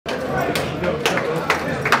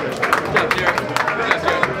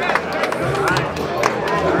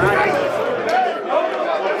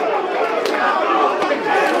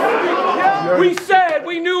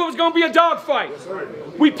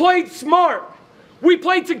We played smart. We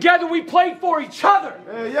played together. We played for each other.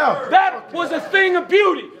 That was a thing of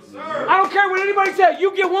beauty. I don't care what anybody said.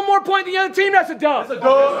 You get one more point than the other team, that's a dub. And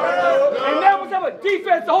that was how a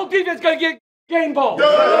defense, the whole defense got to get game ball.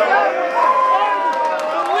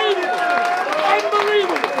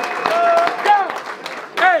 Unbelievable.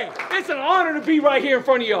 Hey, it's an honor to be right here in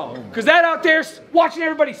front of y'all. Because that out there, watching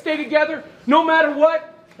everybody stay together, no matter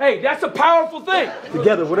what, hey, that's a powerful thing.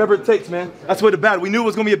 Together, whatever it takes, man. That's the way the battle. We knew it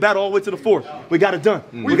was going to be a battle all the way to the fourth. We got it done.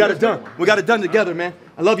 We got it done. We got it done together, man.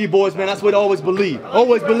 I love you boys, man. That's the way to always believe.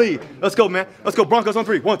 Always believe. Let's go, man. Let's go. Broncos on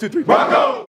 3. 1, 2, 3. Broncos!